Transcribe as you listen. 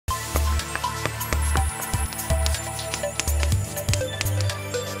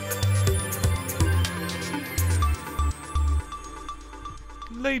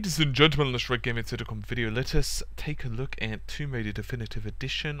Ladies and gentlemen, let's Red Gaming video. Let us take a look at Tomb Raider Definitive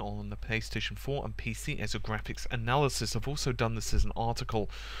Edition on the PlayStation 4 and PC as a graphics analysis. I've also done this as an article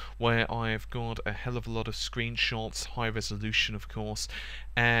where I've got a hell of a lot of screenshots, high resolution of course,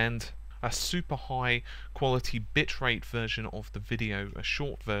 and a super high quality bitrate version of the video, a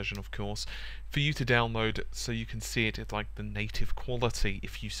short version of course, for you to download so you can see it at like the native quality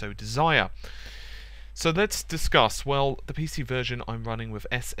if you so desire. So let's discuss. Well, the PC version I'm running with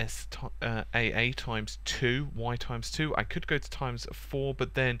FXAA times 2, Y times 2. I could go to times 4,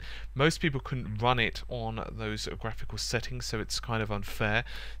 but then most people couldn't run it on those graphical settings, so it's kind of unfair.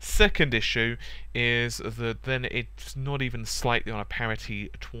 Second issue is that then it's not even slightly on a parity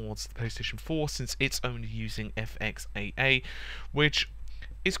towards the PlayStation 4, since it's only using FXAA, which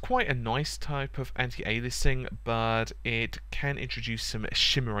is quite a nice type of anti-aliasing, but it can introduce some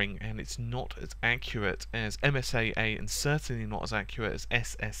shimmering, and it's not as accurate as MSAA and certainly not as accurate as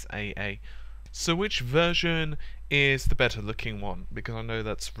SSAA. So which version is the better looking one? Because I know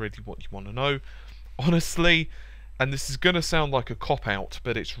that's really what you want to know. Honestly, and this is going to sound like a cop-out,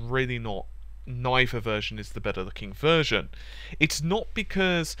 but it's really not. Neither version is the better looking version. It's not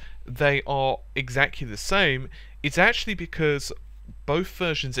because they are exactly the same, it's actually because both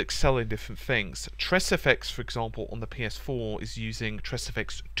versions excel in different things. TressFX, for example, on the PS4 is using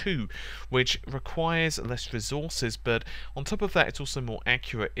TressFX 2, which requires less resources, but on top of that it's also more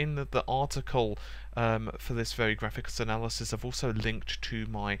accurate. In the article for this very graphics analysis, I've also linked to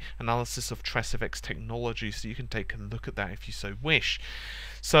my analysis of TressFX technology, so you can take a look at that if you so wish.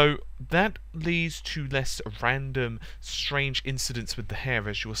 So that leads to less random, strange incidents with the hair,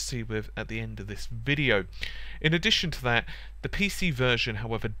 as you'll see at the end of this video. In addition to that, the PC version,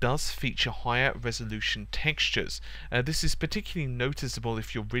 however, does feature higher resolution textures. This is particularly noticeable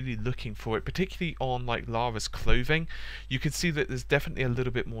if you're really looking for it, particularly on like Lara's clothing. You can see that there's definitely a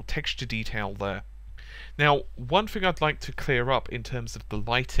little bit more texture detail there. Now, one thing I'd like to clear up in terms of the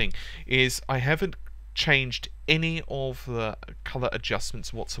lighting is I haven't changed any of the color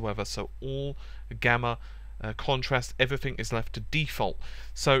adjustments whatsoever, so all gamma, contrast, everything is left to default.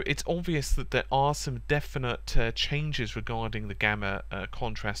 So it's obvious that there are some definite changes regarding the gamma,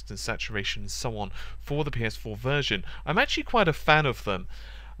 contrast and saturation and so on for the PS4 version. I'm actually quite a fan of them,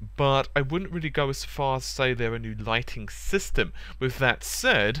 but I wouldn't really go as far as to say they're a new lighting system. With that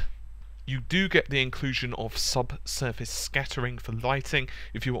said, you do get the inclusion of subsurface scattering for lighting.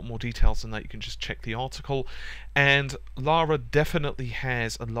 If you want more details on that, you can just check the article. And Lara definitely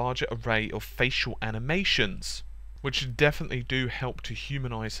has a larger array of facial animations, which definitely do help to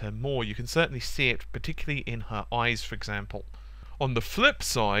humanize her more. You can certainly see it, particularly in her eyes, for example. On the flip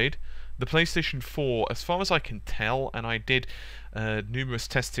side, the PlayStation 4, as far as I can tell, and I did numerous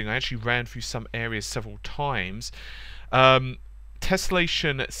testing, I actually ran through some areas several times,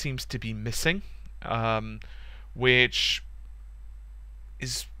 tessellation seems to be missing, which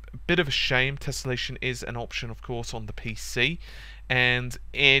is a bit of a shame. Tessellation is an option, of course, on the PC, and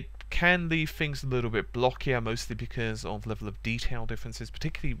it can leave things a little bit blockier, mostly because of level of detail differences,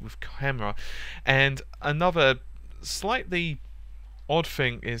 particularly with camera. And another slightly odd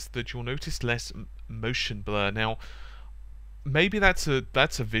thing is that you'll notice less motion blur. Now, maybe that's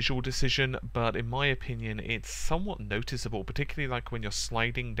a visual decision, but in my opinion it's somewhat noticeable, particularly like when you're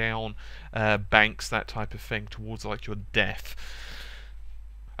sliding down banks, that type of thing, towards like your death.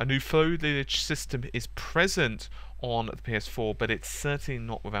 A new foliage system is present on the PS4, but it's certainly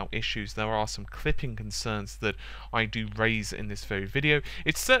not without issues. There are some clipping concerns that I do raise in this very video.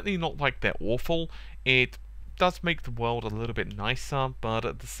 It's certainly not like they're awful. It does make the world a little bit nicer, but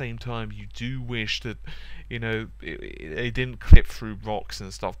at the same time you do wish that, you know, it didn't clip through rocks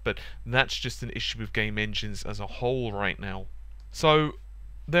and stuff, but that's just an issue with game engines as a whole right now. So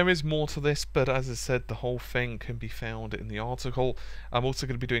there is more to this, but as I said, the whole thing can be found in the article. I'm also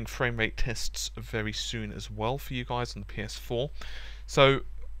going to be doing frame rate tests very soon as well for you guys on the PS4. So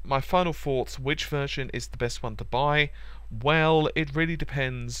my final thoughts: which version is the best one to buy? Well, it really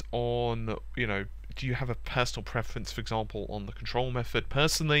depends on, you know, do you have a personal preference, for example, on the control method?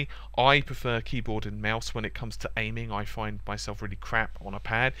 Personally, I prefer keyboard and mouse when it comes to aiming. I find myself really crap on a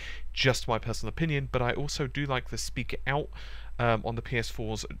pad, just my personal opinion, but I also do like the speak it out on the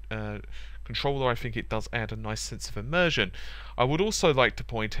PS4's controller. I think it does add a nice sense of immersion. I would also like to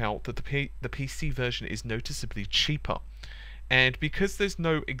point out that the PC version is noticeably cheaper. And because there's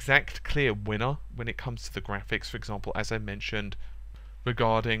no exact clear winner when it comes to the graphics, for example, as I mentioned,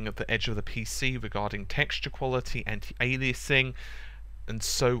 regarding the edge of the PC, regarding texture quality, anti-aliasing, and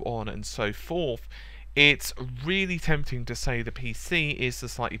so on and so forth, It's really tempting to say the PC is the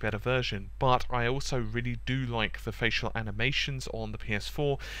slightly better version, but I also really do like the facial animations on the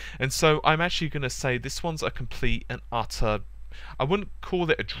PS4, and so I'm actually going to say this one's a complete and utter, I wouldn't call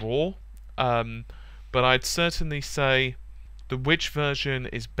it a draw, but I'd certainly say the which version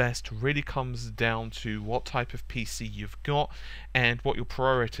is best really comes down to what type of PC you've got and what your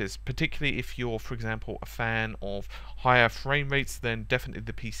priority is. Particularly if you're, for example, a fan of higher frame rates, then definitely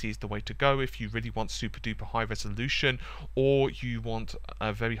the PC is the way to go. If you really want super duper high resolution, or you want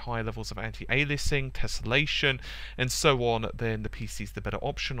very high levels of anti-aliasing, tessellation, and so on, then the PC is the better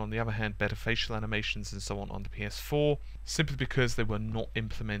option. On the other hand, better facial animations and so on the PS4, simply because they were not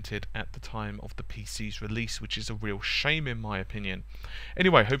implemented at the time of the PC's release, which is a real shame in my opinion.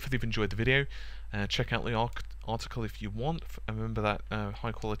 Anyway, hopefully you've enjoyed the video. Check out the article if you want, and remember that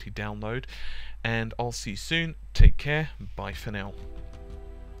high quality download, and I'll see you soon. Take care, bye for now.